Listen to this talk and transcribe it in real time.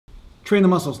Train the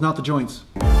muscles, not the joints.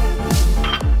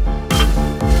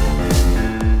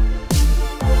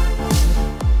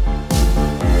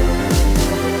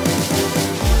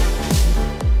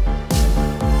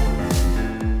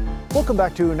 Welcome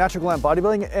back to Natural Gallant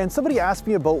Bodybuilding, and somebody asked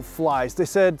me about flies. They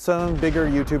said some bigger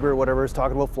YouTuber or whatever is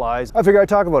talking about flies. I figured I'd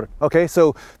talk about it. Okay,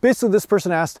 so basically this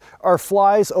person asked, are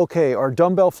flies okay? Are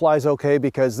dumbbell flies okay?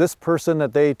 Because this person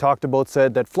that they talked about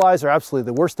said that flies are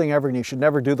absolutely the worst thing ever and you should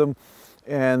never do them.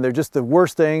 And they're just the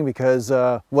worst thing because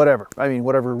whatever. I mean,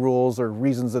 whatever rules or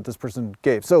reasons that this person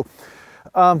gave. So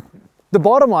the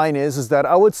bottom line is that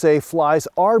I would say flies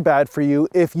are bad for you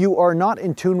if you are not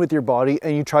in tune with your body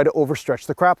and you try to overstretch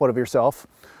the crap out of yourself,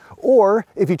 or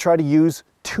if you try to use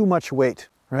too much weight,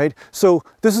 right? So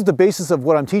this is the basis of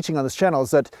what I'm teaching on this channel, is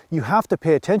that you have to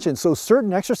pay attention. So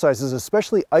certain exercises,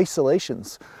 especially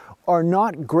isolations, are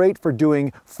not great for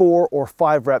doing 4 or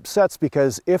 5 rep sets,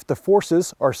 because if the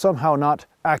forces are somehow not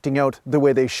acting out the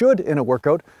way they should in a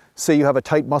workout, say you have a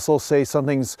tight muscle, say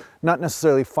something's not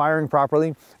necessarily firing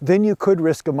properly, then you could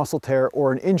risk a muscle tear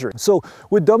or an injury. So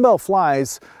with dumbbell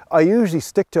flies, I usually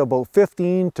stick to about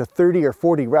 15 to 30 or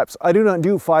 40 reps. I do not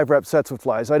do 5 rep sets with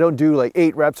flies. I don't do like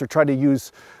 8 reps or try to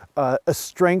use a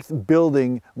strength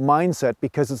building mindset,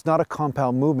 because it's not a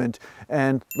compound movement.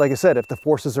 And like I said, if the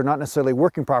forces are not necessarily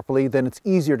working properly, then it's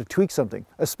easier to tweak something,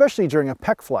 especially during a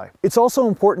pec fly. It's also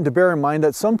important to bear in mind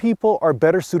that some people are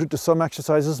better suited to some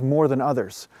exercises more than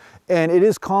others. And it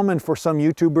is common for some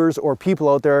YouTubers or people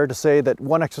out there to say that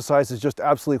one exercise is just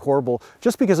absolutely horrible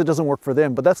just because it doesn't work for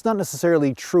them, but that's not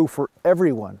necessarily true for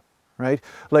everyone. Right?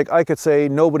 Like I could say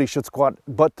nobody should squat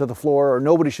butt to the floor, or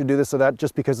nobody should do this or that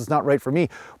just because it's not right for me.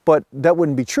 But that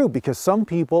wouldn't be true, because some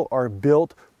people are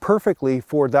built perfectly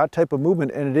for that type of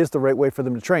movement and it is the right way for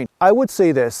them to train. I would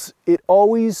say this, it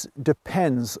always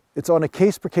depends. It's on a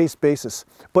case-per-case basis.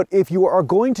 But if you are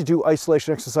going to do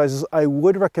isolation exercises, I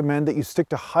would recommend that you stick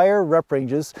to higher rep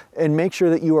ranges and make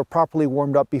sure that you are properly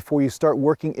warmed up before you start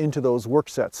working into those work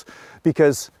sets.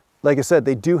 Because like I said,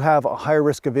 they do have a higher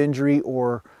risk of injury,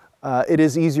 or it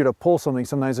is easier to pull something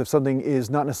sometimes if something is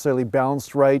not necessarily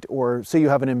balanced right, or say you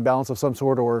have an imbalance of some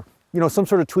sort, or some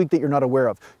sort of tweak that you're not aware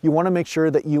of. You want to make sure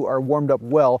that you are warmed up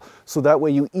well, so that way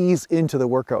you ease into the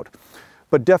workout.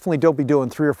 But definitely don't be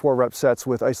doing 3 or 4 rep sets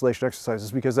with isolation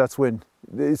exercises, because that's when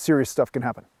serious stuff can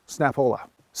happen. Snapola.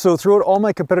 So throughout all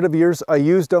my competitive years, I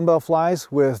used dumbbell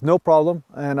flies with no problem.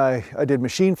 And I did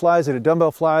machine flies, I did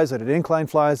dumbbell flies, I did incline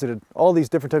flies, I did all these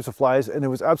different types of flies, and there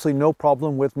was absolutely no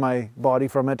problem with my body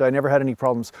from it. I never had any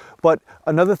problems. But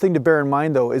another thing to bear in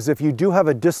mind though, is if you do have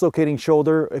a dislocating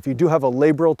shoulder, if you do have a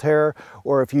labral tear,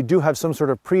 or if you do have some sort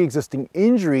of pre-existing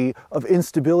injury of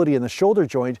instability in the shoulder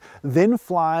joint, then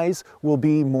flies will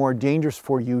be more dangerous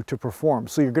for you to perform.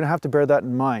 So you're gonna have to bear that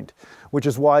in mind, which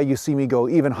is why you see me go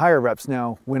even higher reps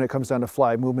now when it comes down to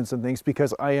fly movements and things,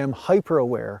 because I am hyper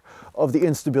aware of the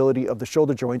instability of the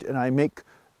shoulder joint and I make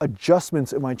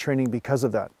adjustments in my training because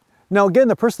of that. Now again,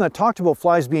 the person that talked about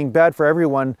flies being bad for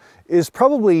everyone is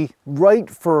probably right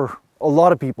for a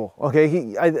lot of people,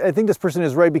 okay? I think this person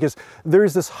is right, because there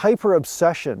is this hyper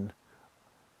obsession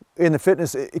in the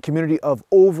fitness community of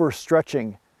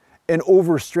overstretching and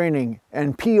overstraining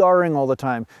and PRing all the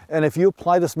time. And if you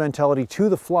apply this mentality to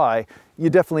the fly, you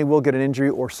definitely will get an injury,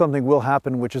 or something will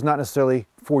happen which is not necessarily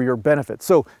for your benefit.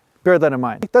 So bear that in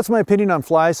mind. That's my opinion on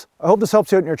flies. I hope this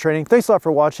helps you out in your training. Thanks a lot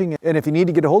for watching. And if you need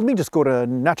to get a hold of me, just go to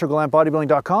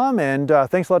naturalgallantbodybuilding.com. And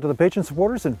thanks a lot to the Patreon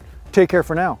supporters, and take care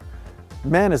for now.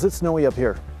 Man, is it snowy up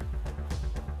here.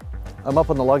 I'm up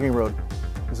on the logging road.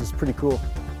 This is pretty cool.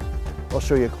 I'll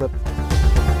show you a clip.